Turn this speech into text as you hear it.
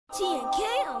Ladies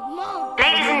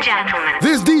and gentlemen,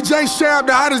 This DJ Shab,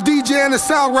 the hottest DJ in the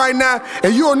South right now,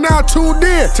 and you are now tuned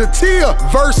in to Tia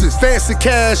versus Fancy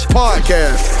Cash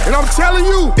podcast. And I'm telling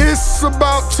you, it's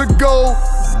about to go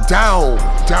down.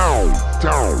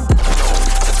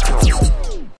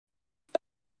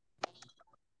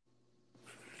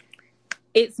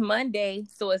 It's Monday,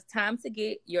 so it's time to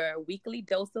get your weekly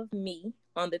dose of me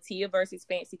on the Tia versus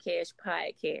Fancy Cash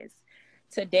podcast.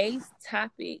 Today's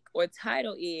topic or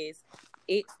title is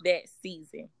It's That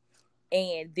Season.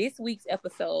 And this week's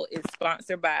episode is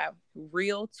sponsored by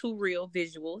Real to Real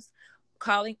Visuals.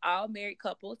 Calling all married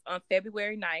couples on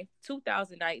February 9th,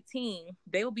 2019,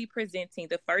 they will be presenting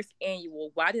the first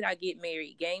annual Why Did I Get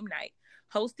Married game night,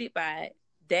 hosted by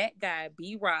that guy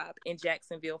B-Rob in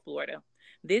Jacksonville, Florida.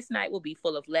 This night will be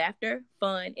full of laughter,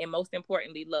 fun, and most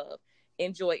importantly, love.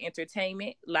 Enjoy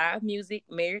entertainment, live music,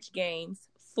 marriage games,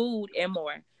 food, and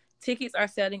more. Tickets are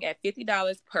selling at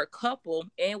 $50 per couple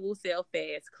and will sell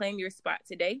fast. Claim your spot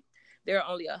today. There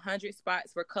are only 100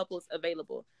 spots for couples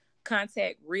available.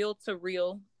 Contact Real to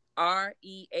Real,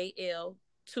 REAL,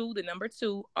 2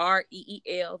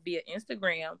 REEL via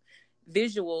Instagram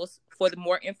visuals for the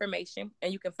more information.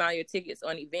 And you can find your tickets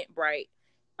on Eventbrite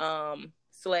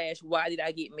 / Why Did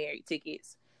I Get Married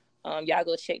tickets. Y'all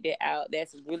go check that out.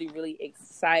 That's really, really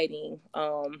exciting.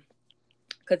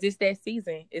 Because it's that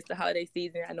season. It's the holiday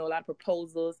season. I know a lot of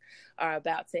proposals are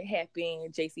about to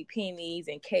happen. JCPenney's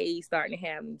and K's starting to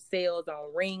have sales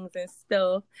on rings and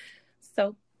stuff.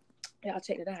 So y'all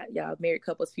check it out. Y'all married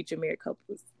couples, future married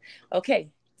couples. Okay.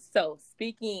 So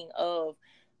speaking of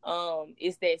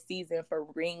it's that season for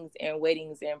rings and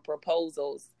weddings and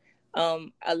proposals. A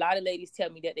lot of ladies tell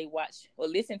me that they watch or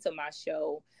listen to my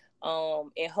show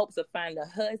in hopes of finding a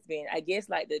husband. I guess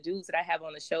like the dudes that I have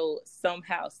on the show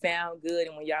somehow sound good,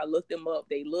 and when y'all look them up,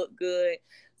 they look good.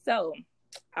 So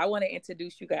I want to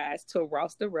introduce you guys to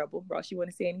Ross the Rebel. Ross, you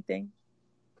want to say anything?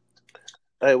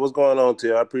 Hey, what's going on,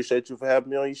 Tia? I appreciate you for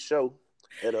having me on your show.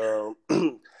 And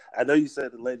I know you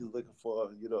said the lady's looking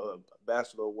for, a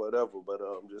bachelor or whatever, but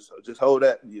just hold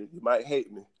that. You might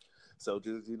hate me. So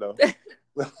just,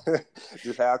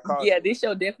 just have caution. Yeah, this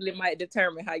show definitely might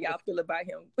determine how y'all feel about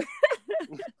him.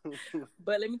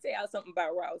 But let me tell y'all something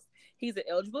about Ross. He's an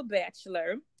eligible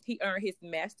bachelor. He earned his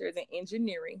master's in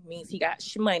engineering. Means he got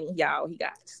shmoney, y'all. He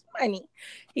got money.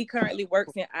 He currently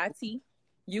works in IT.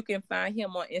 You can find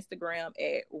him on Instagram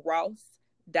at ross.on.ig.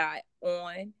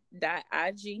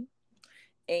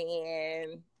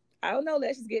 And I don't know,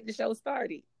 let's just get the show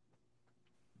started.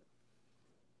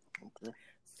 Okay.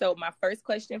 So my first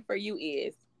question for you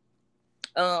is,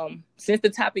 since the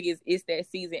topic is it's that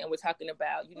season and we're talking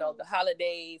about, the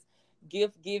holidays,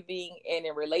 gift giving, and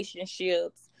in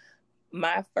relationships,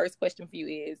 my first question for you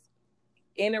is,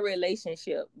 in a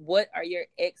relationship, what are your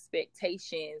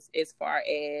expectations as far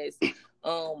as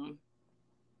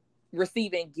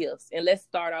receiving gifts? And let's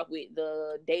start off with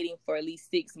the dating for at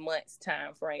least 6 months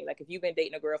time frame. Like if you've been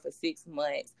dating a girl for 6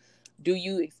 months, do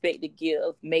you expect to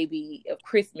give maybe if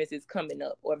Christmas is coming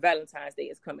up or Valentine's Day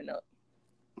is coming up?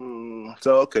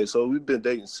 So we've been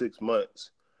dating 6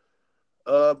 months.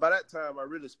 By that time, I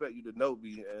really expect you to know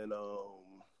me and, know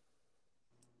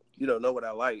what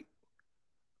I like.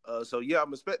 I'm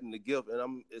expecting the gift, and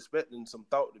I'm expecting some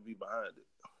thought to be behind it.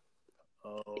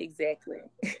 Exactly.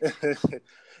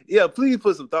 Yeah, please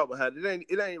put some thought behind it.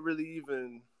 It ain't really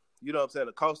even,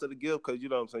 the cost of the gift, because, you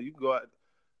can go out,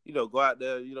 go out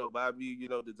there, buy me,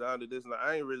 designer this, and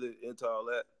I ain't really into all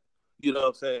that.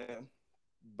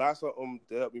 Buy something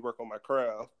to help me work on my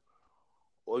craft.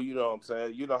 Or,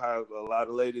 how a lot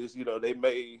of ladies, they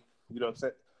may,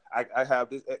 I have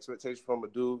this expectation from a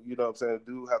dude, dude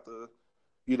have to,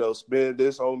 spend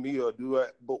this on me or do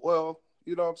it. But,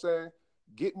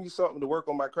 get me something to work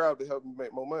on my craft to help me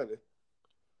make more money.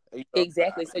 And,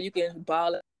 exactly. So you can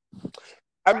ball it.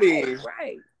 I mean,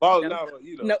 right. Balling out,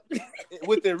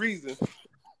 within reason.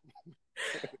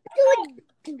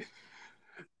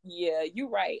 Yeah, you're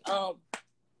right.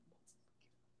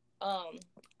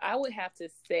 I would have to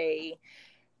say,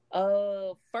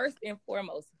 first and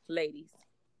foremost, ladies,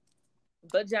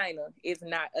 vagina is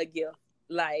not a gift.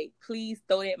 Like, please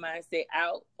throw that mindset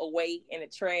out, away in the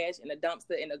trash, in the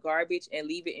dumpster, in the garbage, and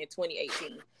leave it in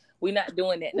 2018. We're not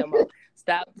doing that no more.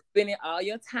 Stop spending all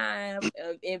your time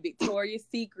in Victoria's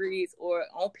Secrets or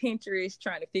on Pinterest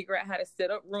trying to figure out how to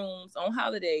set up rooms on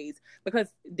holidays, because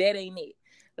that ain't it.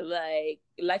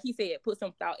 Like he said, put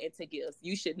some thought into gifts.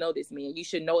 You should know this man. You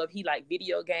should know if he like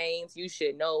video games. You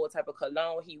should know what type of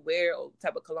cologne he wear or what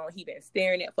type of cologne he been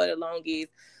staring at for the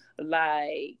longest.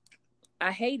 Like,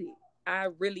 I hate it. I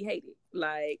really hate it.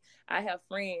 Like, I have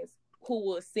friends who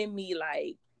will send me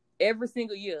like every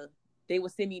single year they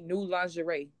would send me new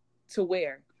lingerie to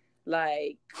wear.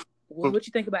 Like, what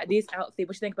you think about this outfit?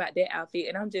 What you think about that outfit?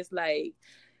 And I'm just like,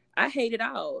 I hate it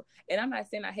all. And I'm not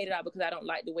saying I hate it all because I don't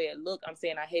like the way it look. I'm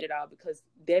saying I hate it all because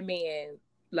that man,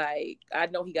 like, I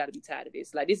know he got to be tired of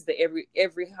this. Like, this is the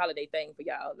every holiday thing for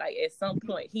y'all. Like, at some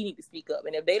point, he need to speak up.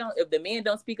 And if the men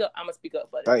don't speak up, I'm gonna speak up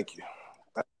for them. Thank you.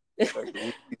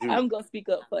 I'm gonna speak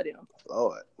up for them.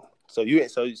 Lord. So you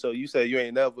say you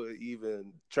ain't never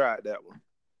even tried that one?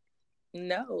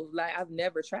 No, like I've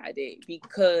never tried it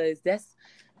because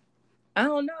I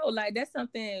don't know, like that's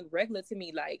something regular to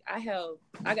me. Like I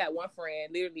got one friend,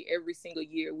 literally every single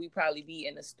year we probably be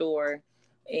in the store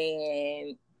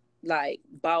and like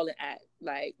balling at,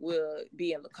 like we'll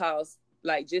be in Lacoste,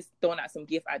 like just throwing out some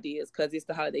gift ideas because it's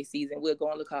the holiday season. We'll go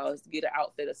on Lacoste, get an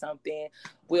outfit or something.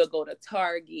 We'll go to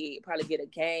Target, probably get a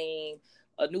game,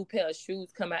 a new pair of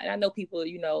shoes come out. And I know people,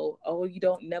 oh, you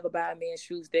don't never buy a man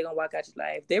shoes. They're going to walk out your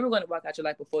life. They were going to walk out your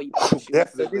life before you buy the shoes.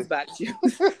 Definitely. So just buy the shoes.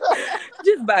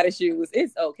 Just buy the shoes.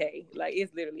 It's okay. Like,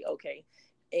 it's literally okay.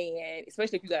 And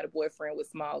especially if you got a boyfriend with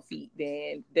small feet,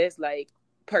 then that's like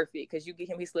perfect because you get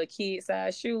him his little kid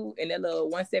size shoe and that little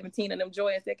 117 of them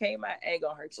Jordans that came out ain't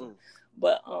gonna hurt you.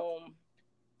 But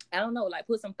I don't know, like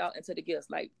put some thought into the gifts,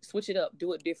 like switch it up,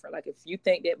 do it different. Like if you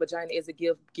think that vagina is a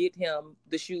gift, get him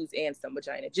the shoes and some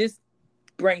vagina. Just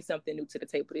bring something new to the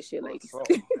table this year, ladies.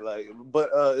 But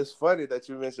it's funny that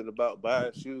you mentioned about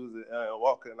buying shoes and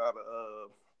walking out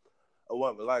of a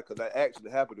woman's life because that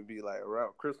actually happened to be like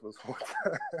around Christmas one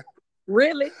time.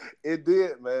 Really? It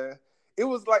did, man. It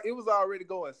was already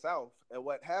going south, and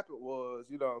what happened was,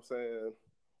 you know what I'm saying,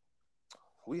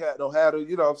 we had a,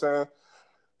 you know what I'm saying,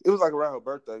 it was like around her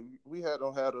birthday. We had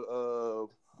a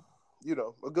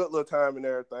good little time and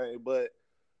everything, but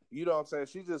you know what I'm saying,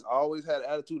 she just always had an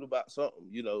attitude about something,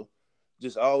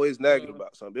 just always nagging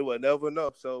about something. It was never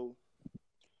enough. So,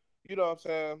 you know what I'm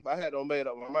saying, I had made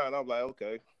up my mind. I'm like,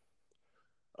 okay,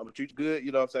 I'm gonna treat you good,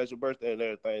 you know what I'm saying, it's your birthday and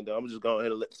everything, though. I'm just going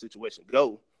ahead and let the situation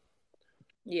go.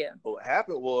 Yeah. But what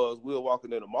happened was we were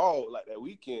walking in the mall like that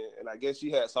weekend, and I guess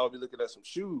she had saw me looking at some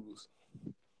shoes.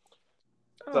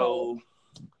 Oh. So,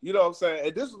 you know what I'm saying?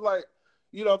 And this was like,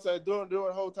 you know what I'm saying, during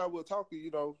the whole time we were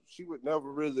talking, she would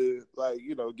never really, like,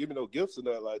 give me no gifts or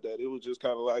nothing like that. It was just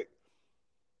kind of like,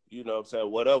 you know what I'm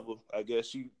saying, whatever. I guess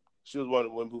she was one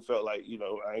of the women who felt like,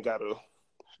 I ain't got to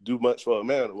do much for a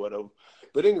man or whatever.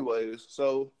 But anyways,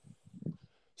 so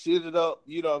she ended up,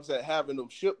 you know what I'm saying, having them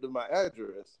shipped to my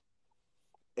address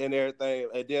and everything.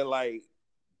 And then, like,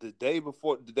 the day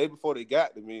before they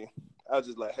got to me, I was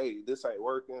just like, hey, this ain't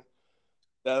working.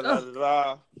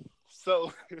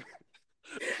 So,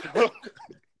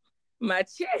 my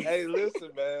chest. Hey,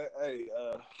 listen, man. Hey,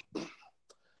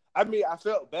 I mean, I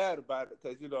felt bad about it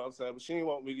because, you know what I'm saying, but she didn't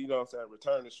want me to, you know what I'm saying,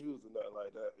 return the shoes or nothing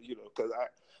like that, because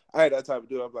I had that type of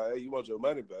dude. I'm like, hey, you want your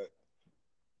money back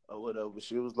or whatever? But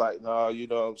she was like, no, you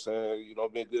know what I'm saying,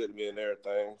 been good to me and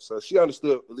everything. So she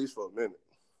understood at least for a minute.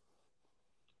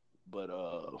 But,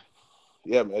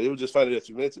 yeah, man, it was just funny that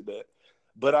you mentioned that.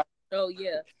 But oh,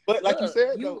 yeah. But like you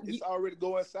said, though, it's already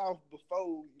going south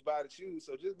before you buy the shoes.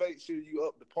 So just make sure you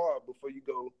up the par before you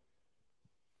go,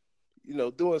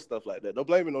 doing stuff like that. Don't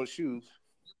blame it on the shoes.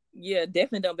 Yeah,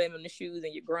 definitely don't blame it on the shoes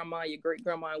and your grandma, your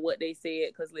great-grandma, and what they said.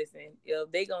 Because, listen, if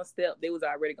they going to step, they was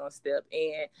already going to step.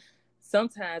 And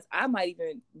sometimes I might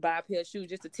even buy a pair of shoes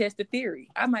just to test the theory.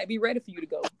 I might be ready for you to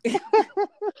go.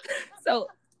 So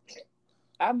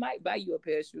I might buy you a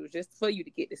pair of shoes just for you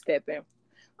to get to step in.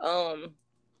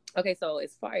 Okay, so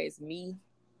as far as me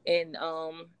and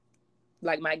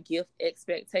like my gift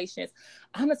expectations,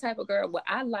 I'm the type of girl where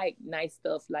I like nice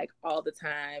stuff like all the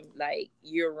time, like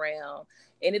year round,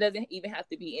 and it doesn't even have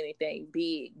to be anything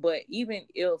big. But even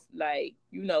if like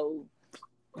you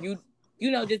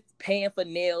just paying for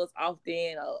nails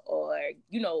often or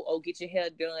get your hair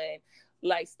done,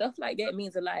 like stuff like that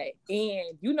means a lot.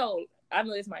 And I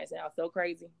know this might sound so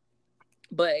crazy,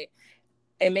 but.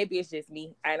 And maybe it's just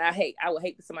me, and I would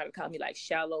hate for somebody to call me like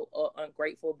shallow or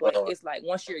ungrateful, but it's like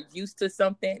once you're used to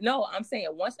something, no, I'm saying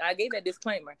once I gave that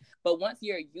disclaimer, but once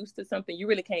you're used to something, you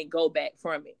really can't go back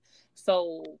from it.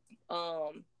 So,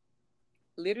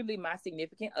 literally my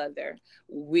significant other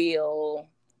will,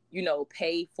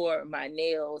 pay for my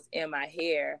nails and my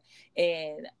hair.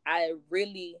 And I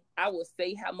will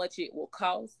say how much it will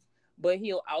cost, but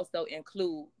he'll also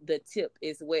include the tip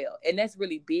as well. And that's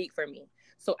really big for me.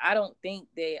 So I don't think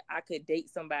that I could date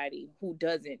somebody who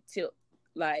doesn't tip,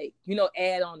 like,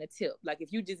 add on a tip. Like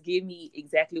if you just give me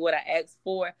exactly what I asked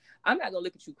for, I'm not going to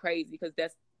look at you crazy because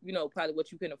that's, probably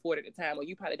what you can afford at the time, or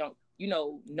you probably don't,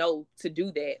 know to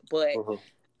do that. But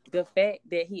the fact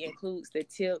that he includes the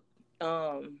tip,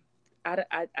 I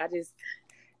just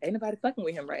ain't nobody fucking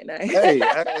with him right now. Hey,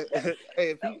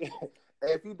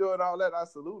 if he doing all that, I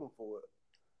salute him for it.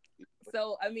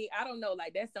 So I mean, I don't know,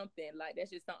 like that's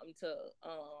just something to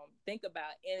think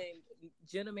about. And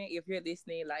gentlemen, if you're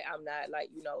listening, like I'm not like,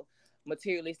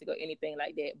 materialistic or anything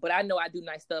like that, but I know I do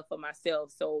nice stuff for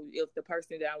myself. So if the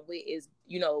person that I'm with is,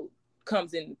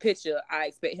 comes in the picture, I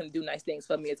expect him to do nice things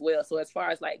for me as well. So as far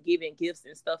as like giving gifts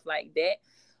and stuff like that,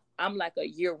 I'm like a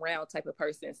year-round type of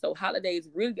person. So holidays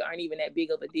really aren't even that big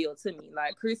of a deal to me.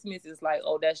 Like Christmas is like,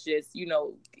 oh, that's just,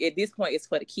 at this point it's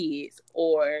for the kids,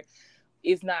 or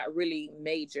it's not really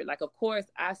major. Like, of course,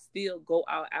 I still go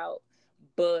all out,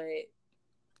 but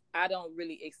I don't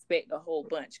really expect a whole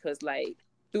bunch, because like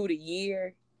through the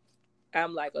year,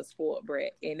 I'm like a spoiled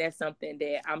brat, and that's something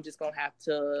that I'm just gonna have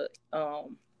to, I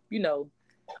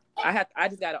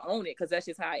just gotta own it, because that's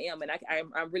just how I am, and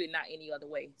I'm really not any other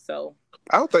way. So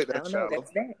I don't think that's shallow.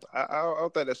 That's that. I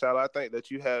don't think that's shallow. I think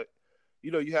that you have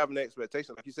an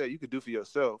expectation, like you said, you could do for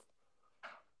yourself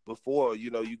before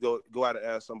you go out and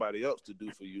ask somebody else to do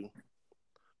for you.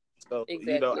 So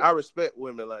exactly. I respect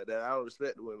women like that. I don't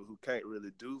respect the women who can't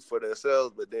really do for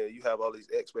themselves, but then you have all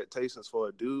these expectations for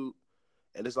a dude,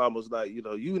 and it's almost like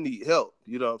you need help.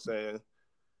 You know what I'm saying?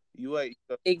 You ain't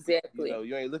exactly.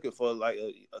 You ain't looking for like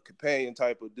a companion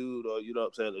type of dude, or you know what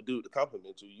I'm saying, a dude to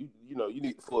compliment you. You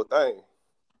need the full thing.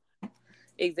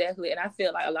 Exactly. And I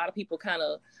feel like a lot of people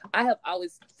I have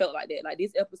always felt like that. Like,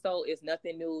 this episode is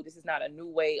nothing new. This is not a new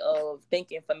way of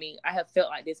thinking for me. I have felt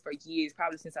like this for years,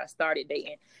 probably since I started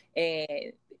dating.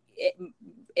 And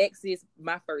X is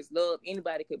my first love.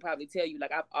 Anybody could probably tell you,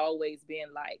 like, I've always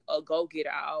been like a go-getter.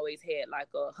 I always had like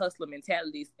a hustler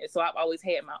mentality. And so I've always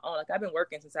had my own. Like, I've been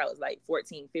working since I was like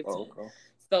 14, 15. Oh, okay.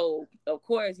 So, of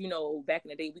course, back in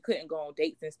the day, we couldn't go on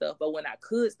dates and stuff. But when I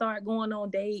could start going on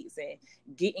dates and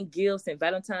getting gifts and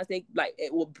Valentine's Day, like,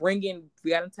 it was bringing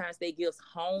Valentine's Day gifts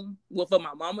home for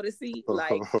my mama to see,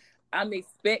 like, I'm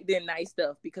expecting nice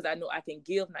stuff, because I know I can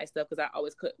give nice stuff, because I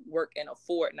always could work and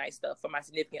afford nice stuff for my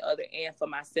significant other and for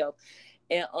myself.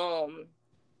 And what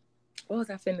was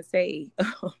I finna say?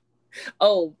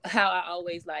 Oh, how I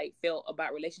always like felt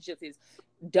about relationships is,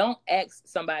 don't ask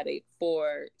somebody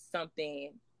for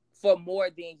something for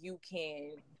more than you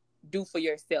can do for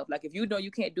yourself. Like, if you know you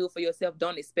can't do it for yourself,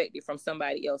 don't expect it from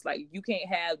somebody else. Like, you can't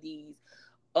have these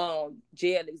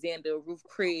J. Alexander, Ruth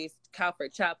Chris,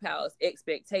 Calvert Chop House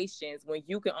expectations when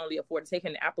you can only afford to take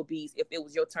in the Applebee's if it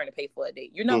was your turn to pay for a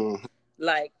date.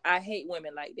 Like, I hate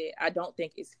women like that. I don't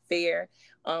think it's fair.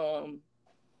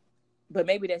 But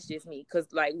maybe that's just me,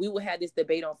 because like we would have this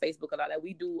debate on Facebook a lot. Like,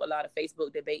 we do a lot of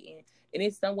Facebook debating, and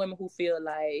it's some women who feel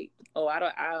like, oh, I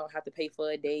don't have to pay for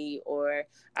a date, or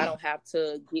I don't have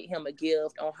to get him a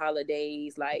gift on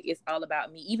holidays. Like, it's all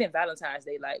about me. Even Valentine's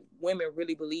Day, like, women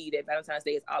really believe that Valentine's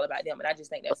Day is all about them, and I just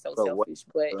think that's so selfish.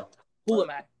 But who am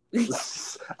I?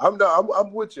 I'm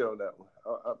with you on that one.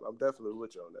 I'm definitely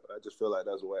with you on that. I just feel like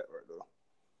that's whack right now.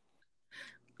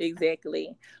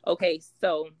 Exactly. Okay,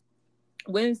 so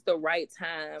when's the right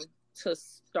time to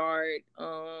start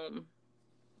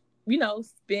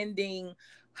spending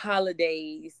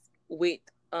holidays with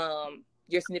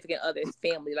your significant other's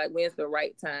family? Like, when's the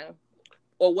right time?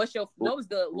 Or what's your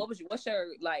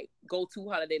like go-to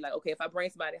holiday? Like, okay, if I bring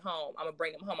somebody home, I'm gonna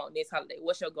bring them home on this holiday.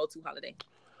 What's your go-to holiday?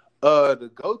 The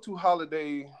go-to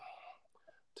holiday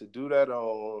to do that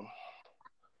on,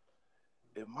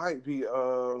 it might be I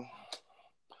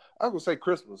was gonna say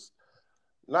Christmas.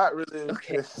 Not really.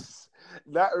 Okay.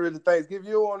 Not really Thanksgiving.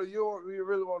 You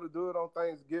really want to do it on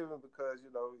Thanksgiving, because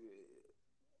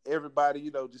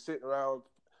everybody just sitting around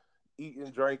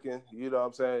eating, drinking. You know what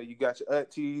I'm saying? You got your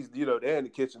aunties. They're in the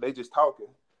kitchen. They just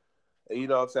talking. And you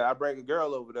know what I'm saying? I bring a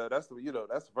girl over there. That's the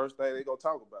first thing they gonna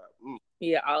talk about.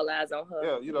 Yeah, all eyes on her.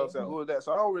 Yeah, you know what I'm saying? Who is that?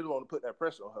 So I don't really want to put that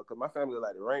pressure on her, because my family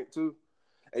like to rank too.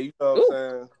 And you know what I'm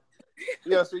saying?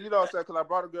 Yeah, so you know what I'm saying, because I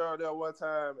brought a girl there one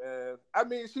time, and I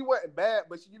mean, she wasn't bad,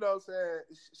 but you know what I'm saying,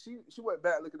 she wasn't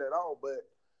bad looking at all, but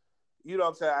you know what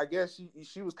I'm saying, I guess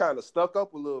she was kind of stuck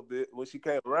up a little bit when she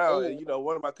came around. And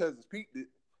one of my cousins peeped it,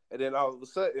 and then all of a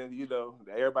sudden,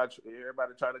 everybody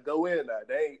trying to go in now.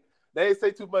 They ain't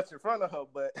say too much in front of her,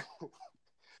 but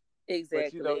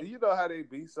exactly. But you know how they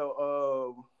be.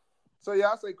 So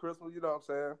yeah, I say Christmas. You know what I'm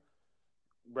saying.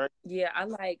 Right. Yeah, I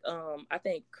like I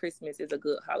think Christmas is a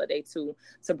good holiday too,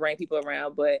 to bring people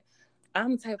around, but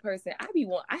I'm the type of person,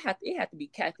 it have to be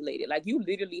calculated. Like, you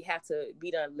literally have to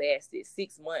be done lasted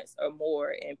 6 months or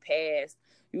more and past,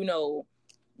 you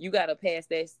gotta pass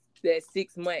that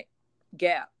 6 month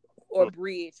gap or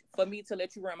bridge for me to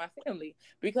let you run my family.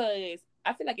 Because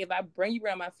I feel like if I bring you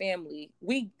around my family,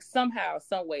 we somehow,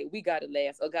 some way, we gotta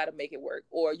last or gotta make it work,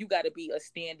 or you gotta be a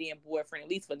stand-in boyfriend at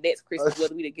least for next Christmas,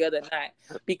 whether we together or not.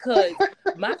 Because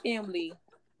my family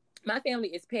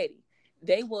is petty.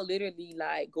 They will literally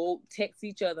like go text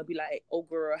each other and be like, "Oh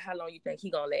girl, how long you think he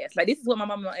gonna last?" Like this is what my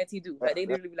mama and my auntie do. Like they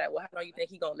literally be like, "Well, how long you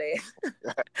think he gonna last?"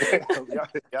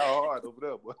 y'all hard over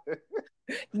there, boy.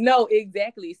 No,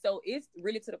 exactly. So it's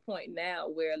really to the point now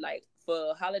where like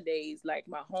for holidays, like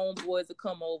my homeboys will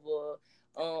come over,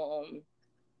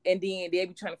 and then they'll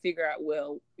be trying to figure out,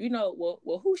 well,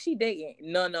 who's she dating?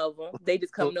 None of them. They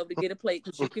just coming over to get a plate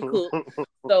because you can cook.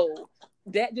 So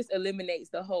that just eliminates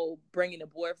the whole bringing a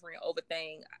boyfriend over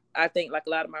thing. I think like a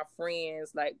lot of my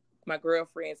friends, like my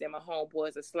girlfriends and my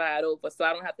homeboys, will slide over, so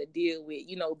I don't have to deal with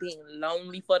being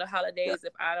lonely for the holidays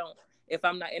if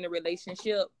I'm not in a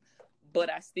relationship. But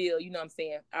I still, you know what I'm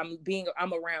saying,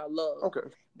 I'm around love. Okay.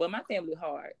 But my family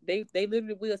hard. They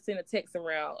literally will send a text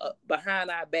around behind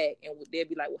our back, and they'll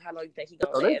be like, "Well, how long you think he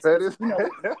gonna last?"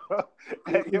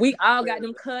 We all got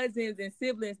them cousins and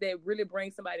siblings that really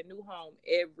bring somebody new home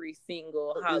every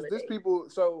single holiday. Is this people?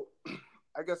 So,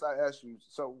 I guess I asked you.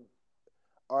 So,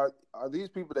 are these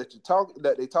people that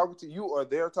they talking to you, or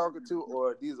they're talking to,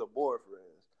 or these are boyfriends?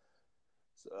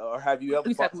 Or have you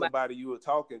ever fought somebody you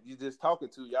just talking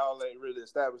to? Y'all ain't really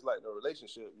established like no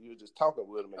relationship. You were just talking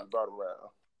with them and you brought them around.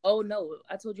 Oh no,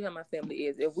 I told you how my family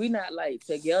is. If we not like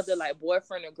together, like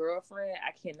boyfriend and girlfriend,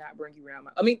 I cannot bring you around.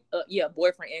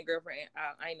 Boyfriend and girlfriend.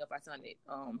 I ain't know if I sounded it.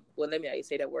 Well, let me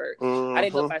say that word. Mm-hmm. I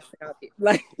didn't know if I sounded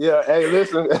like. Yeah. Hey,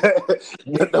 listen,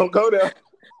 don't go there.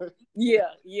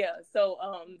 Yeah. So,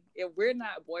 if we're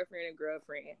not boyfriend and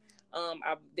girlfriend,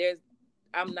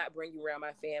 I'm not bringing you around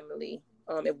my family.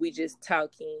 If we just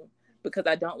talking, because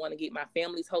I don't want to get my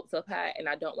family's hopes up high, and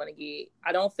I don't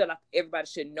feel like everybody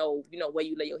should know, where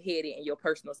you lay your head in your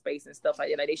personal space and stuff like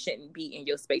that. Like they shouldn't be in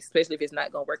your space, especially if it's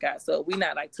not gonna work out. So we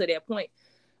not like to that point.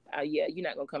 You're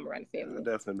not gonna come around the family. I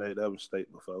definitely made that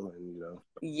mistake before, and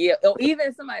Yeah, or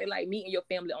even somebody like meeting your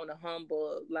family on the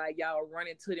humbug, like y'all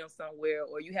running to them somewhere,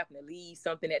 or you happen to leave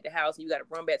something at the house and you got to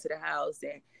run back to the house,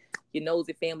 and your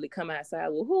nosy family come outside.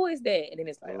 Well, who is that? And then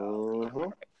it's like,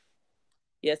 oh.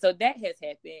 Yeah, so that has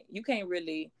happened. You can't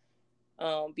really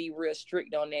be real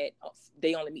strict on that.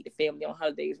 They only meet the family on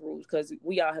holidays rules, because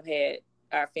we all have had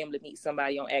our family meet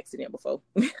somebody on accident before.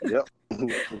 Yep.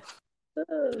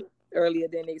 Earlier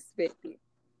than expected.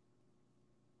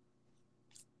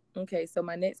 Okay, so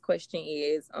my next question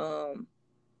is, how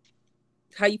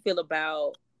you feel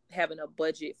about having a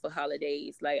budget for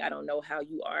holidays? Like, I don't know how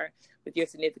you are with your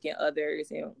significant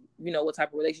others and what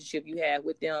type of relationship you have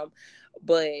with them,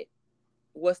 but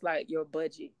what's like your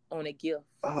budget on a gift?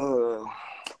 I'll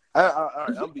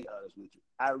be honest with you.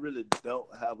 I really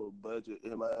don't have a budget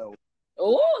in my own.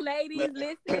 Oh, ladies,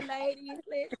 listen.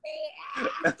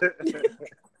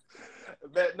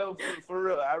 But no, for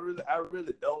real, I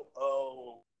really don't.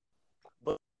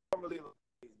 But normally,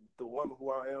 the woman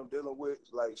who I am dealing with,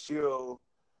 like she'll,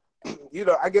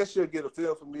 I guess she'll get a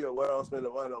feel for me or what I'm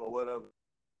spending money on or whatever.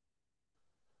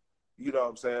 You know what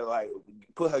I'm saying? Like,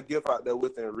 put her gift out there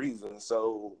within reason.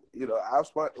 So, I've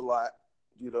spent a lot,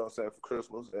 for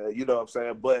Christmas. You know what I'm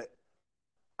saying? But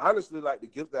honestly, like, the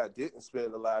gift that I didn't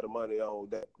spend a lot of money on,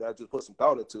 that I just put some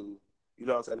thought into, you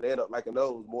know what I'm saying? They end up liking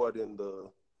those more than the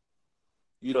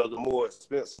more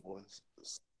expensive ones.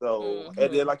 So,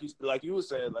 and then like you were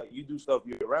saying, like, you do stuff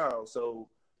year round. So,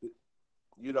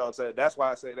 you know what I'm saying? That's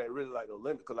why I say that really like no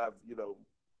limit, because I've,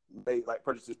 made like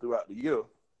purchases throughout the year.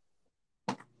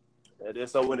 And then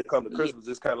so when it comes to Christmas,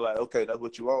 it's kind of like, okay, that's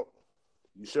what you want.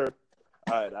 You sure?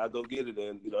 All right, I'll go get it.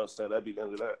 And you know what I'm saying? That'd be the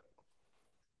end of that.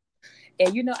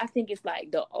 And I think it's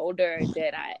like the older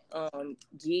that I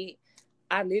get,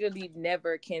 I literally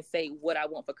never can say what I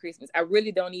want for Christmas. I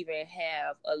really don't even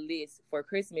have a list for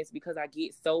Christmas, because I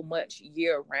get so much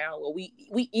year round. Well, we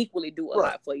equally do a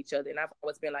lot for each other. And I've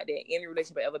always been like that in any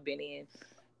relationship I've ever been in.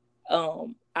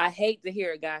 I hate to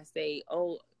hear a guy say,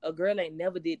 oh, a girl ain't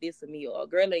never did this for me, or a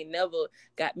girl ain't never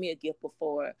got me a gift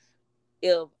before.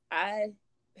 If I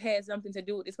had something to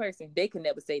do with this person, they can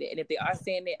never say that. And if they are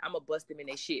saying that, I'm gonna bust them in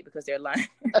their shit because they're lying.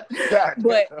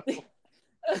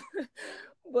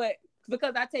 but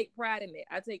because I take pride in it.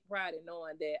 I take pride in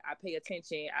knowing that I pay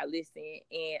attention, I listen,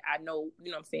 and I know,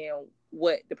 what I'm saying,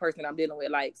 what the person I'm dealing with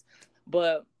likes.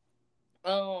 But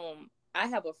I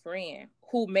have a friend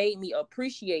who made me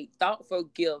appreciate thoughtful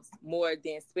gifts more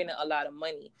than spending a lot of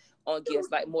money on gifts,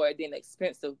 like more than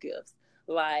expensive gifts.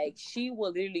 Like, she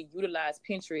will literally utilize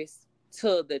Pinterest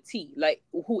to the T. Like,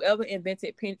 whoever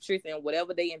invented Pinterest and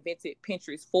whatever they invented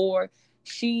Pinterest for,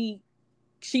 she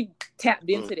she tapped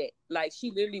into that. Like,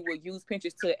 she literally would use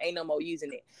Pinterest to ain't no more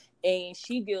using it. And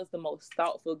she gives the most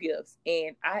thoughtful gifts.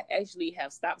 And I actually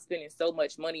have stopped spending so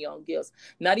much money on gifts,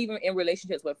 not even in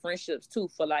relationships, but friendships too,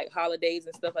 for like holidays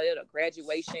and stuff like that, or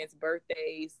graduations,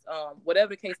 birthdays, whatever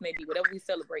the case may be, whatever we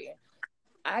celebrating.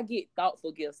 I get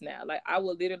thoughtful gifts now. Like, I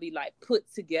will literally like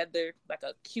put together like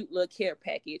a cute little care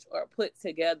package, or put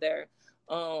together,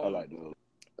 I like those.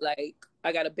 like,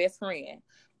 I got a best friend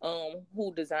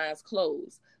who designs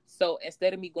clothes. So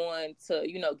instead of me going to,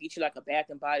 you know, get you like a Bath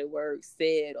and Body Works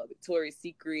set or Victoria's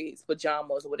Secrets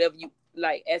pajamas or whatever you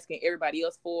like asking everybody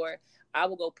else for, I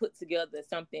will go put together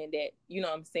something that, you know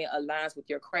what I'm saying, aligns with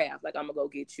your craft. Like, I'm gonna go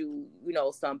get you, you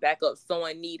know, some backup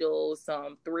sewing needles,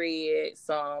 some thread,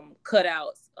 some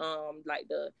cutouts, like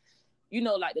the, you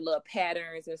know, like the little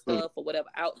patterns and stuff, or whatever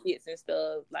outfits and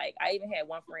stuff. Like, I even had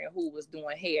one friend who was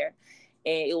doing hair,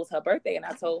 and it was her birthday, and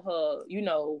I told her, you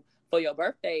know, for your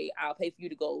birthday, I'll pay for you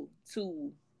to go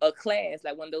to a class,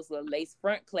 like one of those little lace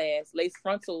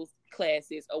frontals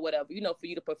classes or whatever, you know, for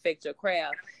you to perfect your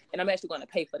craft. And I'm actually going to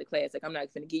pay for the class. Like, I'm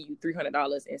not going to give you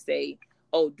 $300 and say,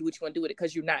 oh, do what you want to do with it,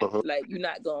 because you're not like, you're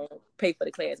not going to pay for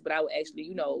the class. But I would actually,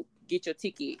 you know, get your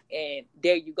ticket, and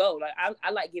there you go. Like,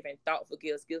 I like giving thoughtful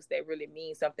gifts that really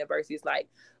mean something, versus like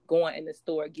going in the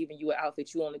store giving you an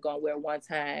outfit you only going to wear one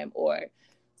time, or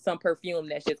some perfume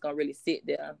that's just gonna really sit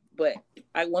there. But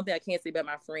one thing I can't say about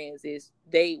my friends is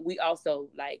we also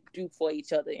like do for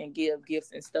each other and give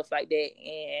gifts and stuff like that,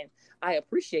 and I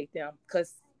appreciate them,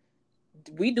 because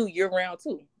we do year round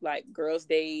too, like girls'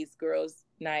 days, girls'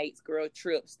 nights, girl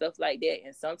trips, stuff like that.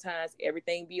 And sometimes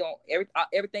everything be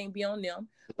on them,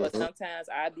 but sometimes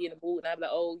I be in the mood and I be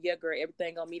like, oh yeah, girl,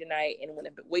 everything on me tonight. And when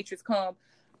the waitress come,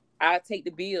 I take the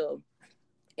bill.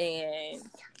 And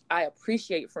I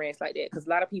appreciate friends like that, because a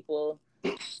lot of people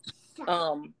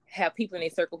have people in their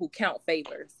circle who count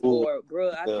favors, or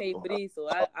bro, I paid for this,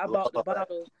 or I bought the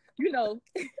bottle, you know.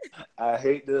 I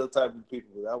hate those type of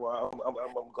people. That's why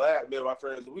I'm glad me and my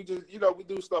friends, we just, you know, we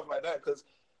do stuff like that, because,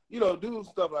 you know, do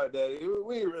stuff like that.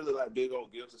 We ain't really like big on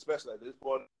gifts, especially at this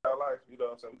point in our life. You know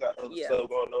what I'm saying? We got other stuff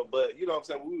going on, but you know what I'm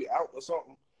saying? We out or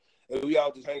something, and we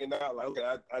all just hanging out. Like, okay,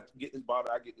 I get this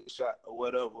bottle, I get this shot, or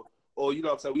whatever. Or, you know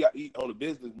what I'm saying, we got to eat on a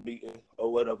business meeting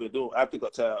or whatever doing. I pick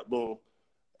up tab, boom.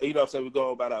 And, you know what I'm saying, we're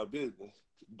going about our business.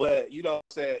 But, you know what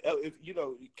I'm saying, if, you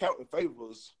know, counting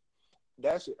favors,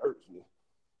 that shit irks me.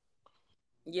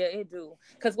 Yeah, it do.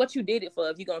 Because what you did it for,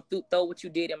 if you're going to throw what you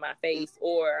did in my face,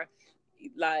 or,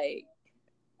 like...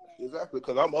 Exactly,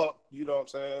 because I'm up, you know what I'm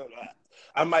saying?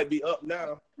 I might be up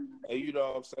now, and you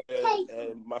know what I'm saying,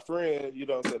 and my friend, you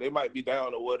know what I'm saying, they might be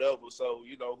down or whatever. So,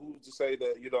 you know, who's to say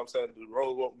that, you know what I'm saying, the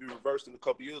role won't be reversed in a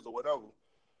couple years or whatever.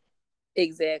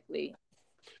 Exactly.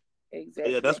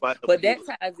 Yeah, that's why. But that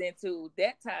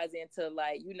ties into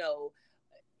like, you know,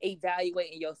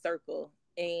 evaluating your circle,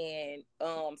 and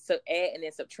so adding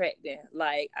and subtracting.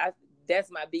 Like,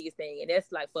 that's my biggest thing. And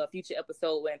that's like for a future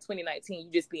episode, where in 2019,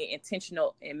 you just being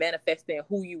intentional and manifesting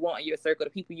who you want in your circle,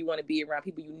 the people you want to be around,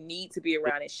 people you need to be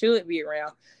around and should be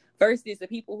around, versus the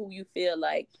people who you feel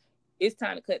like it's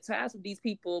time to cut ties with these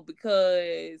people,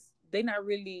 because they're not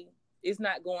really, it's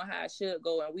not going how it should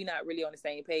go, and we're not really on the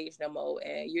same page no more,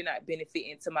 and you're not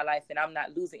benefiting to my life, and I'm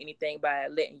not losing anything by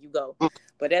letting you go.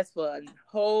 But that's for a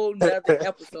whole nother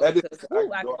episode, because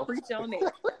I can preach on it.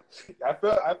 I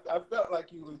felt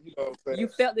like you know what I'm saying? You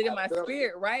felt it in my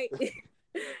spirit, right?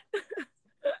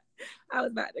 I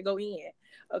was about to go in.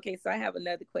 Okay, so I have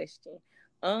another question.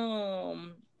 How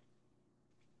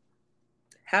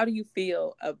do you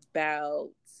feel about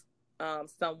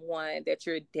someone that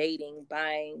you're dating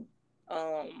buying,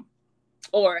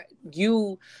 or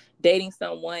you dating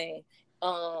someone,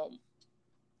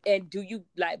 and do you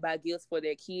like buy gifts for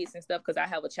their kids and stuff? Because I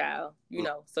have a child, you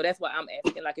know, so that's why I'm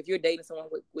asking. Like, if you're dating someone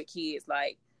with kids,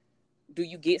 like, do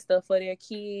you get stuff for their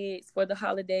kids for the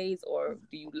holidays, or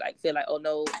do you like feel like, oh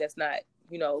no, that's not,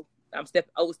 you know, I'm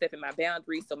overstepping my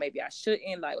boundaries, so maybe I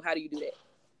shouldn't? Like, how do you do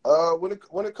that?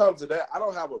 When it comes to that, I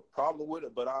don't have a problem with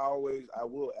it, but I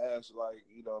will ask, like,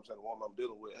 you know what I'm saying, the woman I'm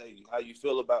dealing with, hey, how you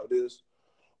feel about this?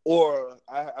 Or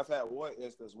I've had one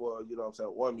instance where, you know what I'm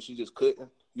saying, woman, she just couldn't,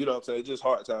 you know what I'm saying, it's just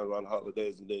hard times around the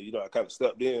holidays, and then, you know, I kind of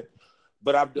stepped in.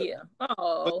 But I've done. Yeah.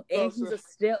 Oh, and he's a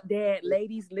stepdad.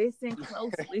 Ladies, listen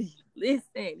closely.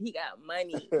 Listen, he got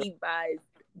money. He buys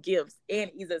gifts, and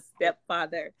he's a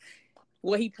stepfather.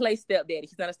 Well, he plays stepdaddy.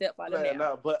 He's not a stepfather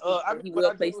now. No, but he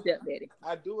will play stepdaddy.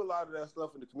 I do a lot of that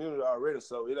stuff in the community already,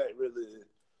 so it ain't really,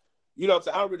 you know what I'm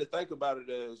saying, I don't really think about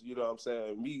it as, you know what I'm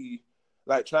saying, me,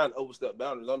 like, trying to overstep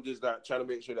boundaries. I'm just not trying to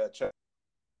make sure that,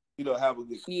 you know, have a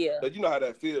good, but you know how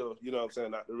that feels, you know what I'm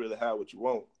saying, not to really have what you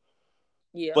want.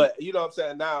 Yeah. But you know what I'm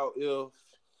saying? Now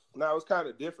it's kind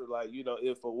of different. Like, you know,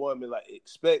 if a woman like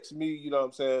expects me, you know what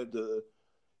I'm saying,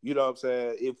 you know what I'm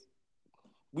saying, if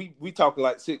we talking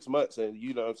like 6 months and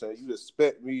you know what I'm saying, you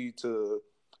expect me to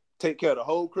take care of the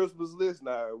whole Christmas list.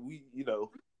 Now you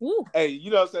know, Woo. hey, you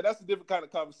know what I'm saying, that's a different kind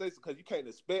of conversation because you can't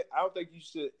I don't think you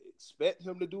should expect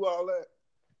him to do all that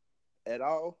at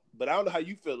all. But I don't know how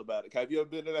you feel about it. Have you ever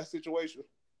been in that situation?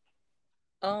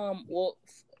 Well,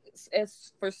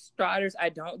 as for starters, I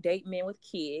don't date men with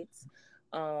kids.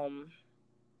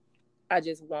 I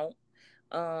just won't.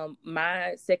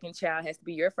 My second child has to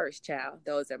be your first child.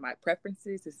 Those are my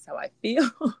preferences. This is how I feel.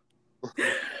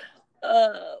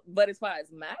 But as far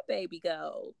as my baby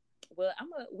go, well,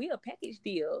 we a package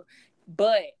deal.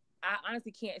 But I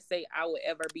honestly can't say I would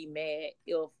ever be mad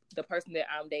if the person that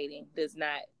I'm dating does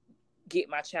not get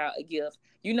my child a gift.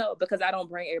 You know, because I don't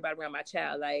bring everybody around my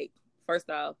child. Like, first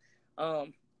off,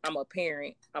 I'm a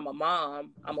parent, I'm a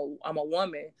mom, I'm a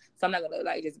woman, so I'm not gonna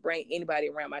like just bring anybody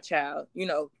around my child. You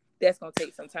know, that's gonna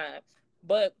take some time.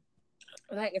 But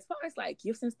like as far as like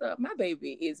gifts and stuff, my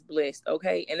baby is blessed,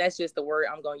 okay? And that's just the word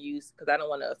I'm gonna use because I don't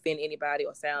want to offend anybody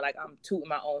or sound like I'm tooting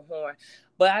my own horn.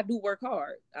 But I do work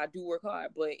hard.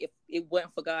 But if it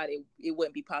wasn't for God, it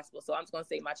wouldn't be possible. So I'm just gonna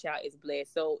say my child is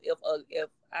blessed. So if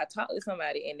I talk to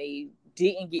somebody and they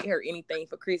didn't get her anything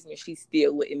for Christmas, she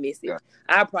still wouldn't miss it.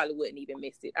 I probably wouldn't even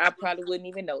miss it. I probably wouldn't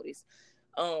even notice.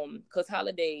 Cause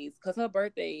her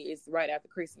birthday is right after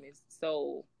Christmas.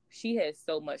 So she has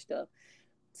so much stuff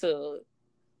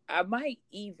I might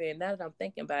even, now that I'm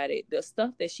thinking about it, the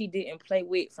stuff that she didn't play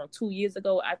with from 2 years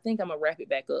ago, I think I'm going to wrap it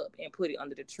back up and put it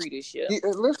under the tree this year. Yeah,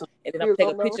 listen, and then I'm going to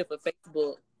take a picture for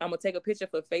Facebook. I'm going to take a picture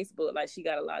for Facebook like she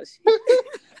got a lot of shit.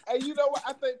 Hey, you know what?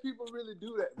 I think people really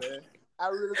do that, man. I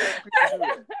really think people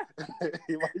do that.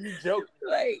 Why you joking?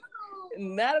 Like,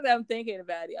 now that I'm thinking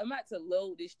about it, I'm about to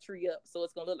load this tree up so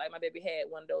it's going to look like my baby had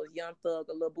one of those Young Thug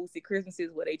or Lil Boosie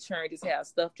Christmases where they just have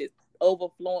stuff just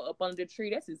overflowing up under the tree.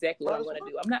 That's exactly what I'm going to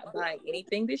do. I'm not buying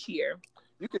anything this year.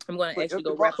 I'm going to actually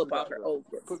go wrap up all her old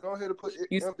gifts. Go ahead and put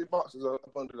empty boxes up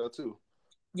under there too.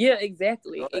 Yeah,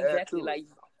 exactly. Like,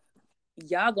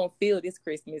 y'all gonna feel this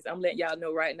Christmas. I'm letting y'all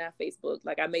know right now, Facebook.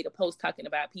 Like, I made a post talking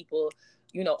about people,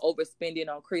 you know, overspending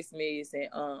on Christmas and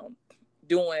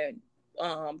doing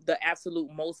the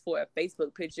absolute most for a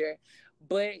Facebook picture.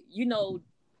 But you know,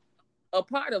 a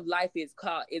part of life is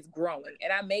growing.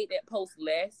 And I made that post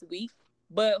last week.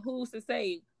 But who's to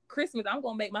say Christmas I'm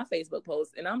gonna make my Facebook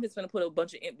post and I'm just gonna put a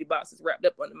bunch of empty boxes wrapped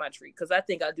up under my tree because I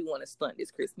think I do want to stunt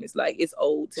this Christmas. Like, it's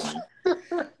old to me.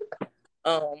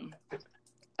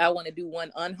 I want to do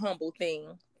one unhumble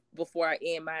thing before I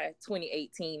end my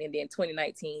 2018 and then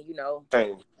 2019, you know,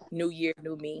 New year,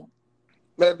 new me.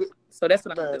 Man, so that's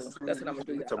what I'm gonna do. That's what I'm gonna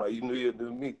do. Talking about you, New Year,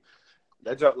 new me.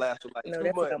 That jump lasted like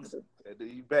 2 months. And then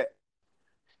you back.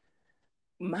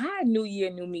 My New Year,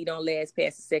 new me don't last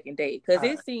past the second day because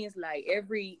it seems like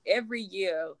every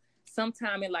year,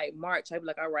 sometime in like March, I be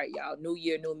like, all right, y'all, New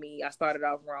Year, new me. I started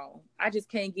off wrong. I just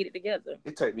can't get it together.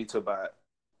 It take me to about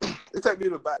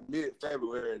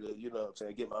mid-February to, you know what I'm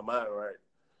saying, get my mind right.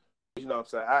 You know what I'm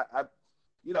saying? I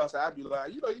you know what I'm saying, I'd be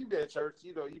like, you know, you been in church,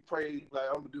 you know, you pray like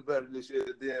I'm gonna do better this year,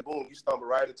 then boom, you stumble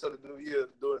right into the new year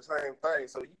doing the same thing.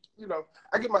 So you know,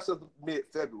 I get myself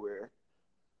mid-February.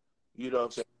 You know what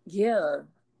I'm saying? Yeah.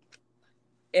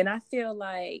 And I feel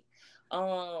like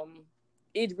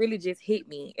it really just hit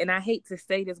me. And I hate to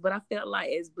say this, but I felt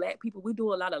like as Black people, we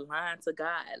do a lot of lying to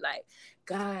God. Like,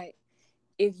 God,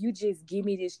 if you just give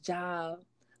me this job,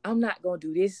 I'm not going to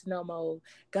do this no more.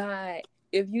 God,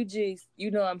 if you just,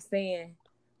 you know what I'm saying,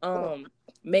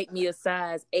 make me a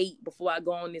size 8 before I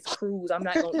go on this cruise, I'm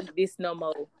not going to eat this no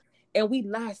more. And we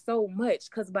lie so much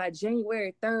because by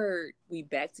January 3rd, we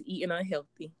back to eating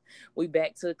unhealthy. We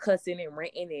back to cussing and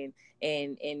ranting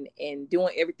and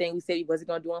doing everything we said we wasn't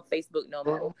going to do on Facebook no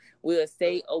more. We'll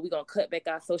say, we're going to cut back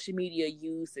our social media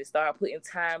use and start putting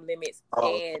time limits.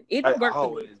 And it didn't work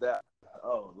for me.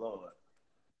 Oh, Lord.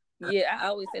 Yeah, I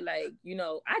always say, like, you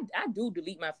know, I do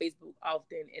delete my Facebook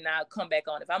often and I'll come back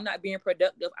on. If I'm not being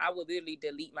productive, I will literally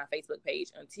delete my Facebook page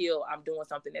until I'm doing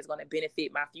something that's going to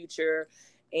benefit my future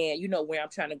and, you know, where I'm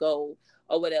trying to go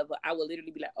or whatever. I will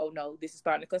literally be like, oh, no, this is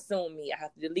starting to consume me. I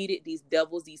have to delete it. These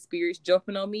devils, these spirits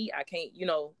jumping on me. I can't, you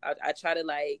know, I try to,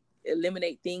 like,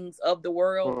 eliminate things of the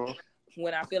world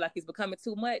when I feel like it's becoming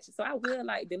too much. So I will,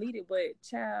 like, delete it, but,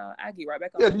 child, I get right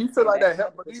back on. Yeah, do you feel like that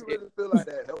helps? Do you really feel like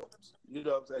that helps? You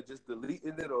know what I'm saying? Just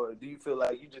deleting it, or do you feel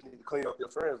like you just need to clean up your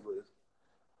friends list?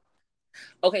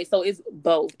 Okay, so it's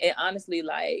both. And honestly,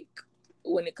 like,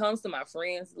 when it comes to my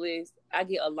friends list, I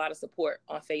get a lot of support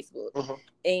on Facebook.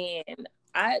 And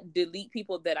I delete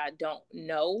people that I don't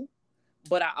know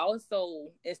But I also,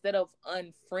 instead of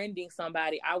unfriending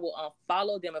somebody, I will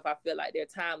unfollow them if I feel like their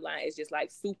timeline is just like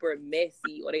super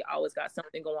messy or they always got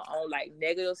something going on, like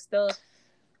negative stuff.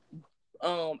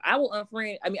 I will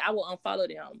unfollow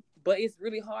them. But it's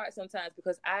really hard sometimes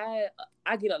because I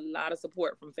get a lot of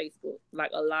support from Facebook, like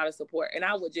a lot of support. And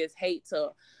I would just hate to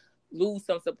lose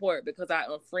some support because I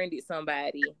unfriended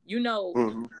somebody,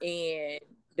 Mm-hmm. and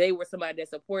they were somebody that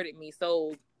supported me.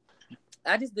 So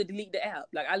I just delete the app.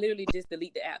 Like I literally just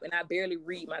delete the app, and I barely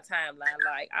read my timeline.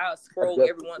 Like I'll scroll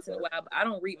every once in a while, but I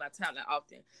don't read my timeline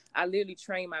often. I literally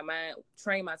train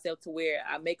myself to where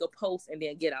I make a post and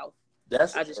then get off.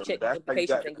 I just check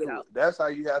notifications and get out. That's how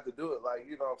you have to do it. Like,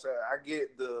 you know what I'm saying? I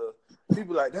get the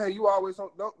people like, hey, you always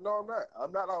on? No, I'm not.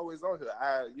 I'm not always on here.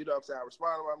 You know what I'm saying? I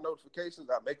respond to my notifications.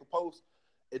 I make a post,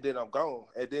 and then I'm gone.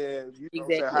 And then, you know what I'm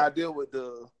saying? How I deal with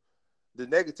the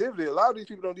negativity. A lot of these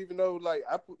people don't even know, like,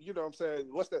 you know what I'm saying?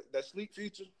 What's that sleep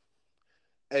feature?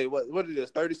 Hey, what it is?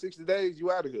 30, 60 days,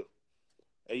 you out of here.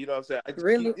 And you know what I'm saying?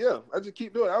 I just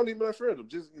keep doing it. I don't even unfriend them.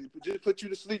 Just put you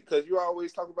to sleep because you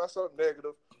always talk about something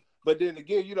negative. But then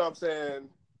again, you know what I'm saying?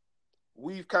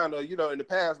 We've kind of, you know, in the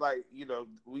past, like, you know,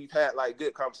 we've had like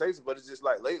good conversations, but it's just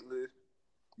like lately,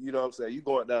 you know what I'm saying? You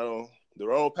going down the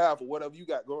wrong path or whatever you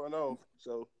got going on.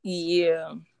 So yeah,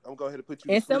 I'm going ahead and put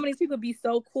you. And some of these people be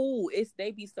so cool.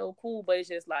 They be so cool, but it's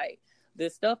just like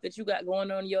the stuff that you got going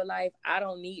on in your life. I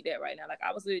don't need that right now. Like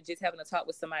I was just having a talk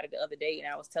with somebody the other day,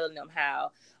 and I was telling them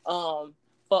how,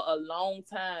 for a long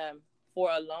time,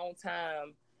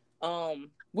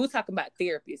 we were talking about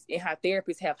therapists and how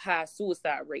therapists have high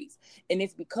suicide rates. And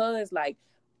it's because like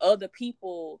other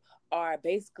people are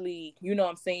basically, you know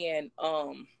what I'm saying?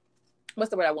 What's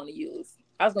the word I want to use?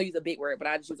 I was going to use a big word, but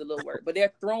I just use a little word. But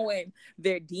they're throwing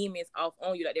their demons off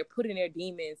on you. Like they're putting their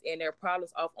demons and their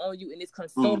problems off on you, and it's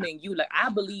consuming you. Like I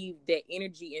believe that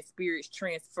energy and spirits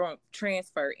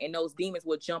transfer, and those demons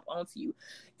will jump onto you.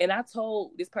 And I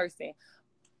told this person,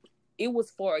 it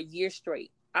was for a year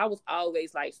straight. I was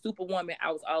always like Superwoman.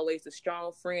 I was always the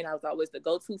strong friend. I was always the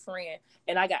go-to friend.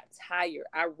 And I got tired.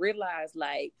 I realized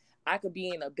like I could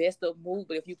be in the best of mood,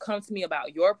 but if you come to me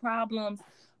about your problems,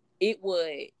 it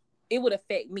would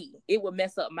affect me. It would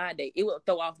mess up my day. It would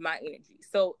throw off my energy.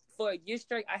 So for a year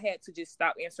straight, I had to just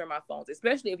stop answering my phones,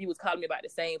 especially if you was calling me about the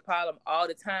same problem all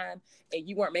the time and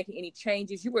you weren't making any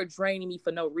changes. You were draining me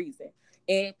for no reason.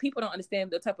 And people don't understand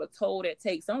the type of toll that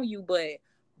takes on you. But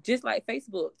just like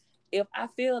Facebook, if I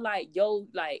feel like,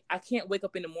 I can't wake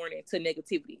up in the morning to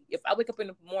negativity. If I wake up in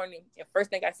the morning and first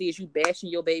thing I see is you bashing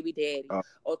your baby daddy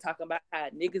or talking about how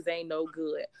niggas ain't no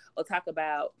good or talk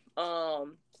about,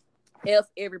 F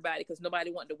everybody because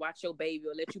nobody wanted to watch your baby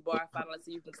or let you borrow $5 so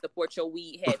you can support your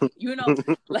weed habit. You know,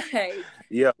 like,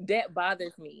 yeah, that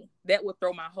bothers me. That would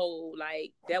throw my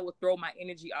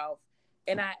energy off.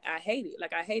 And I hate it.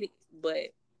 Like, I hate it,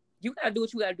 but you got to do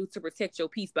what you got to do to protect your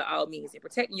peace by all means. And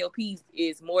protecting your peace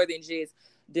is more than just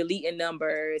deleting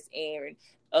numbers and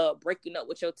breaking up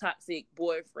with your toxic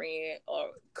boyfriend or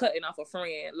cutting off a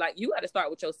friend. Like, you got to start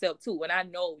with yourself too. And I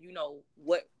know, you know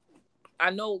what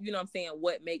I'm saying,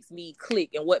 what makes me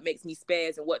click and what makes me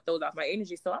spaz and what throws off my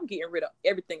energy. So I'm getting rid of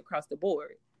everything across the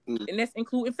board. And that's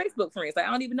including Facebook friends. Like,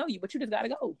 I don't even know you, but you just got to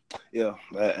go. Yeah.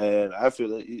 And I feel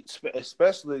like,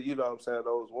 especially, you know what I'm saying,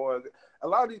 those ones, a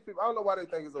lot of these people, I don't know why they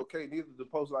think it's okay neither to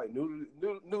post like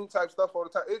new type stuff all the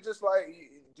time. It's just like,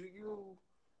 do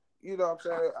you know what I'm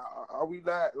saying, are we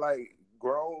not like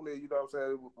grown? And you know what I'm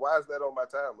saying, why is that on my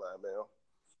timeline, man?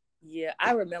 Yeah,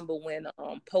 I remember when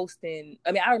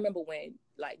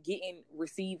like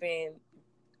receiving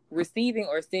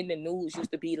or sending news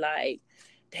used to be like,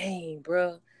 dang,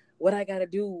 bro, what I gotta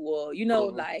do? Or, you know,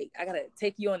 like, I gotta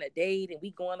take you on a date and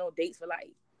we going on dates for like,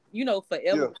 you know,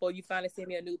 forever before you finally send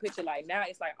me a new picture. Like, now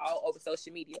it's like all over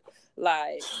social media.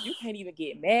 Like, you can't even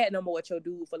get mad no more at your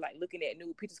dude for like looking at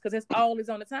new pictures because it's always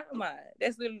on the timeline.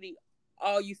 That's literally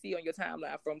all you see on your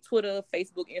timeline from Twitter,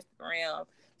 Facebook, Instagram,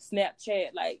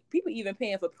 Snapchat. Like, people even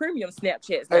paying for premium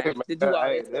Snapchats now to do all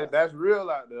that stuff. That's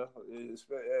real out there.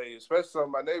 Especially some of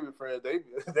my neighbor friends,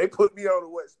 they put me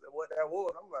on what that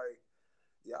was. I'm like,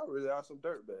 y'all really are some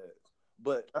dirtbags.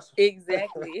 But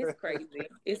exactly, it's crazy.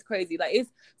 It's crazy. Like,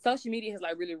 social media has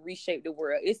like really reshaped the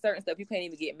world. It's certain stuff you can't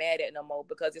even get mad at no more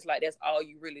because it's like that's all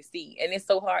you really see, and it's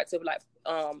so hard to like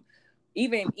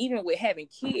even with having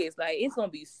kids, like, it's gonna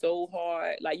be so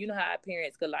hard. Like, you know how our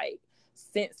parents could like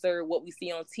censor what we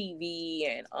see on TV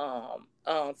and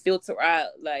filter out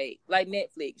like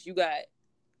Netflix. You got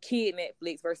kid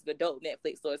Netflix versus adult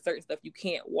Netflix, so it's certain stuff you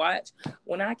can't watch.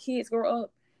 When our kids grow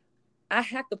up, I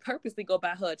have to purposely go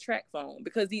buy her a track phone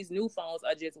because these new phones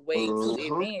are just way too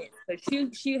advanced. But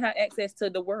she have access to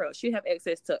the world. She have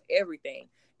access to everything.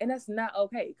 And that's not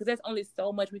okay because there's only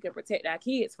so much we can protect our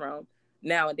kids from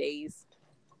nowadays.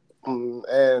 And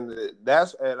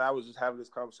I was just having this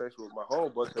conversation with my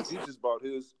homeboy because he just bought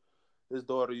his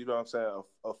daughter, you know what I'm saying,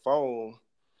 a phone.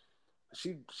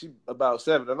 She about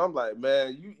 7, and I'm like,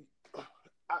 man, you know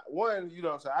what I'm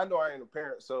saying, I know I ain't a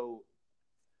parent, so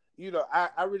you know,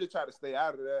 I really try to stay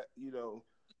out of that, you know.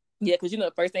 Yeah, because you know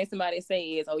the first thing somebody say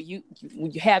is, "Oh, you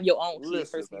have your own kids."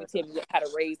 First, you tell me how to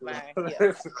raise mine.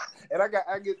 Yeah. And I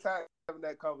get tired of having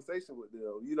that conversation with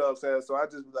them. You know what I'm saying? So I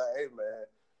just be like, hey man,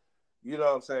 you know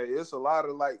what I'm saying? It's a lot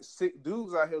of like sick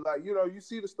dudes out here. Like, you know, you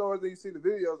see the stories and you see the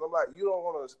videos. I'm like, you don't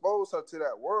want to expose her to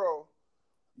that world.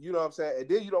 You know what I'm saying? And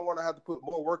then you don't want to have to put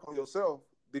more work on yourself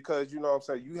because, you know what I'm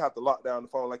saying, you have to lock down the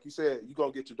phone. Like you said, you're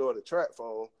going to get your daughter a track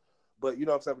phone. But, you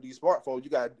know what I'm saying, with these smartphones, you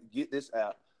got to get this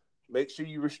app. Make sure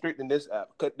you're restricting this app.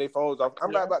 Cut their phones off. I'm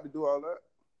not about to do all that.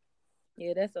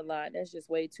 Yeah, that's a lot. That's just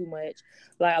way too much.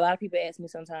 Like, a lot of people ask me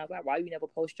sometimes, like, why you never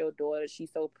post your daughter?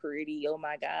 She's so pretty. Oh,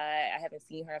 my God. I haven't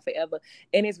seen her in forever.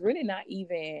 And it's really not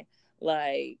even,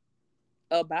 like,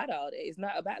 about all that. It's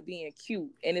not about being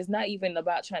cute. And it's not even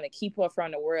about trying to keep her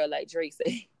from the world, like Drake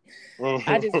said.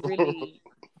 I just really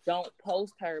don't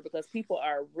post her because people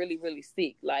are really, really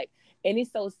sick. Like, and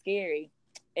it's so scary.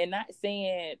 And not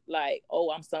saying like, oh,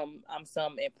 I'm some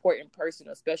important person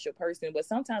or special person, but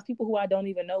sometimes people who I don't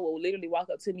even know will literally walk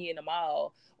up to me in the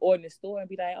mall or in the store and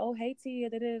be like, oh, hey Tia,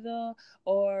 da da da,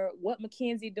 or what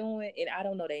Mackenzie doing, and I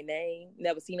don't know their name,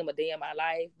 never seen them a day in my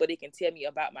life, but it can tell me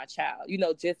about my child, you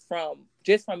know, just from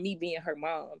me being her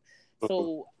mom.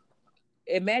 So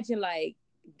imagine like,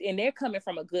 and they're coming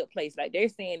from a good place, like they're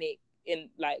saying it in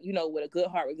like, you know, with a good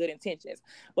heart, with good intentions.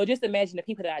 But just imagine the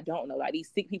people that I don't know, like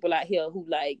these sick people out here who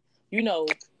like, you know,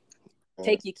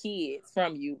 take your kids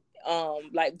from you,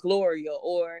 like Gloria,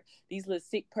 or these little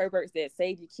sick perverts that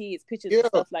save your kids pictures and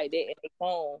stuff like that in their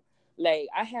phone. Like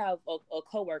I have a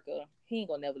coworker, he ain't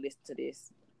gonna never listen to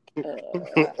this,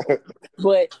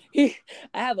 but I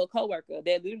have a coworker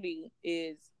that literally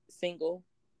is single,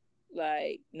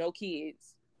 like no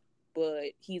kids, but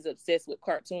he's obsessed with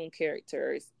cartoon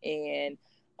characters, and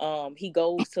he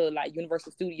goes to like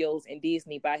Universal Studios and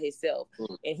Disney by himself.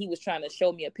 And he was trying to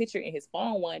show me a picture in his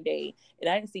phone one day, and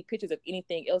I didn't see pictures of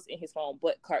anything else in his phone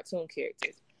but cartoon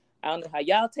characters. I don't know how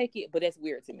y'all take it, but that's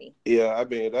weird to me. Yeah, I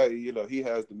mean, that, you know, he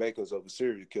has the makings of a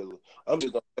serial killer. I'm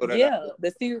just gonna throw that out.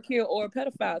 The serial killer or a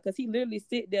pedophile, because he literally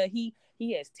sit there. He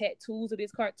has tattoos of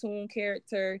this cartoon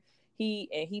character.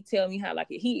 He tell me how, like,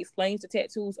 he explains the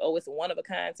tattoos. Oh, it's a one of a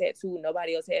kind tattoo.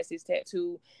 Nobody else has this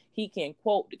tattoo. He can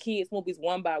quote the kids' movies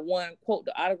one by one, quote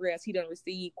the autographs he done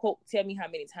received, quote, tell me how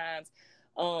many times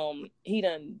he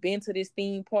done been to this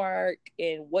theme park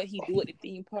and what he do at the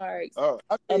theme parks.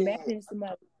 Imagine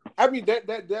somebody. I mean, that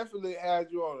definitely has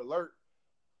you on alert.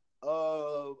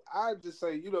 I just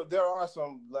say, you know, there are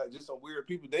some like just some weird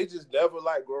people. They just never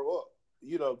like grow up.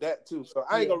 You know, that too. So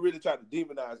I ain't gonna really try to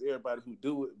demonize everybody who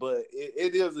do it, but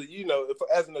it is a, you know, if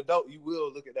as an adult you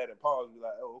will look at that and pause and be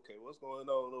like, oh, okay, what's going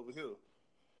on over here?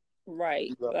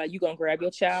 Right. You gonna grab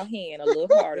your child hand a little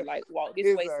harder, like walk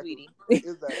this way, sweetie.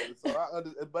 Exactly. So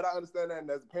I understand that, and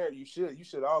as a parent, you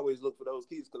should always look for those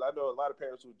kids, because I know a lot of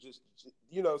parents who just,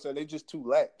 you know what I'm saying, they just too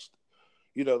laxed.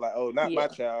 You know, like, oh, not my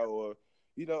child, or,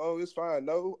 you know, oh, it's fine.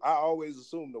 No, I always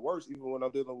assume the worst, even when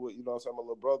I'm dealing with, you know, some of my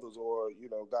little brothers or, you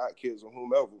know, god kids or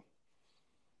whomever.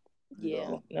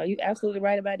 Yeah, no, you're absolutely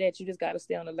right about that. You just got to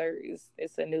stay on alert.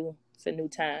 It's a new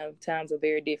time. Times are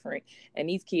very different, and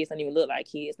these kids don't even look like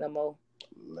kids no more.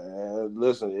 Man,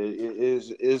 listen, it's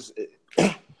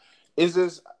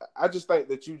just, I just think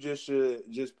that you just should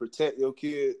just protect your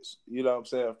kids, you know what I'm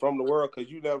saying, from the world, because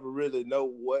you never really know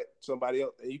what somebody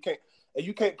else, and you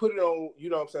can't put it on, you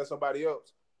know what I'm saying, somebody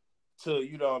else to,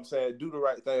 you know what I'm saying, do the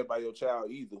right thing by your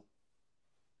child either.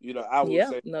 You know, I would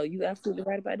say. No, you absolutely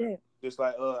right about that. Just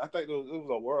like, I think it was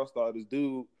on World Star. This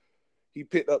dude, he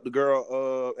picked up the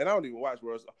girl, and I don't even watch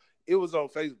World Star. It was on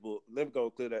Facebook. Let me go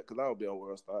clear that, because I don't be on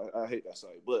World Star. I hate that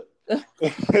site. But,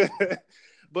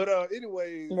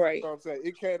 anyways, right. You know what I'm saying?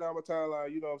 It came down my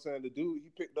timeline, you know what I'm saying? The dude, he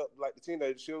picked up, like, the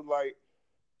teenager.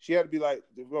 She had to be, like,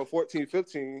 14,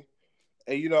 15.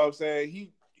 And, you know what I'm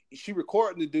saying? She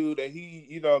recording the dude, and he,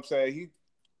 you know what I'm saying? He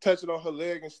touching on her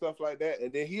leg and stuff like that.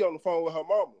 And then he on the phone with her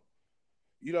mama.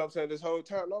 You know what I'm saying? This whole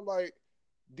time. And I'm like,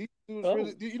 these dudes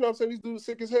really, you know what I'm saying? These dudes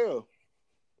sick as hell.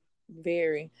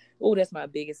 Very. Oh, that's my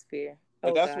biggest fear.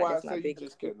 And that's why I say you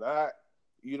just cannot,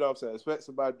 you know what I'm saying, expect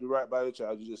somebody to do right by their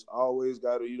child. You just always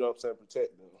got to, you know what I'm saying,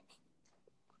 protect them.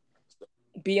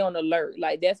 be on alert.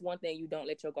 Like, that's one thing you don't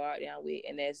let your guard down with,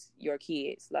 and that's your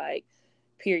kids. Like,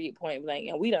 period, point blank.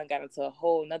 And we done got into a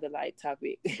whole nother like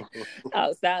topic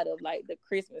outside of like the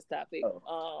Christmas topic.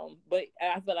 But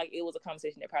I feel like it was a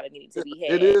conversation that probably needed to be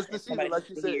had. It is the season, like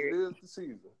you said. It is the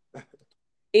season.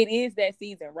 It is that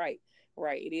season, right?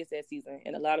 It is that season,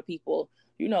 and a lot of people,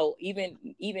 you know, even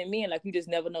men, like, you just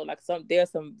never know. Like,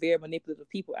 there's some very manipulative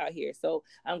people out here. So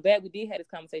I'm glad we did have this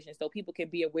conversation, so people can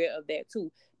be aware of that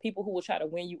too. People who will try to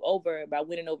win you over by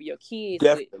winning over your kids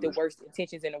with the worst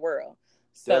intentions in the world.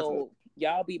 So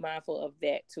y'all be mindful of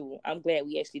that too. I'm glad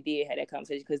we actually did have that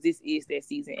conversation, because this is that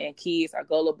season, and kids are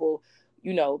gullible.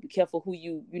 You know, be careful who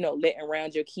you letting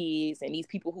around your kids, and these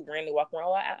people who randomly walk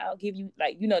around. I'll give you,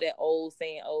 like, you know, that old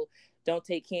saying, "Oh, don't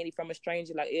take candy from a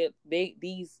stranger." Like,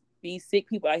 these sick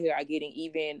people out here are getting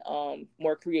even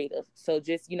more creative. So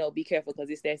just, you know, be careful, because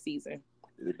it's that season.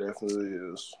 It definitely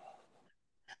is.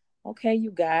 Okay, you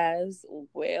guys.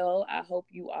 Well, I hope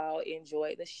you all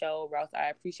enjoyed the show. Ross, I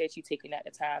appreciate you taking out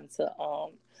the time to,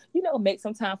 you know, make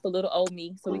some time for little old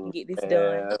me so we can get this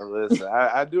done. Listen,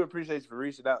 I do appreciate you for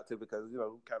reaching out to, because, you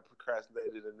know, we kind of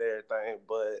procrastinated and everything,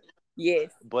 but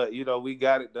yes, but, you know, we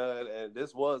got it done, and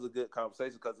this was a good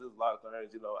conversation, because there's a lot of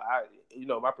things, you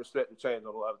know, my perspective changed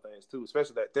on a lot of things too,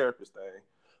 especially that therapist thing.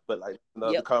 But like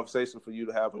another conversation for you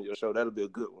to have on your show, that'll be a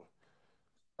good one.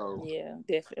 So, yeah,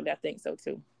 definitely, I think so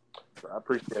too. So I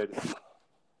appreciate it.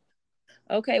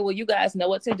 Okay, well, you guys know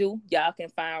what to do. Y'all can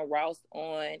find Ross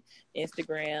on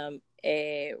Instagram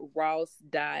at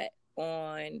ross.on.ig.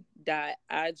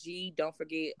 Don't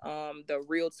forget, the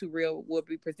Real to Real will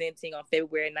be presenting on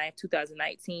February 9th,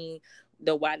 2019,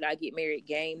 the Why Not Get Married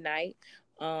game night.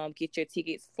 Get your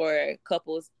tickets for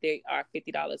couples. They are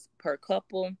 $50 per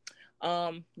couple.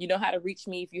 You know how to reach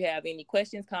me if you have any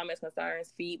questions, comments,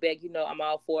 concerns, feedback. You know, I'm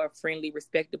all for a friendly,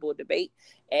 respectable debate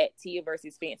at Tia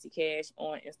versus Fancy Cash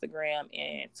on Instagram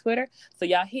and Twitter. So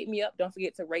y'all hit me up. Don't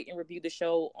forget to rate and review the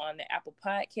show on the Apple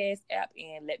Podcast app,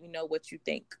 and let me know what you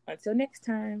think. Until next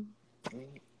time.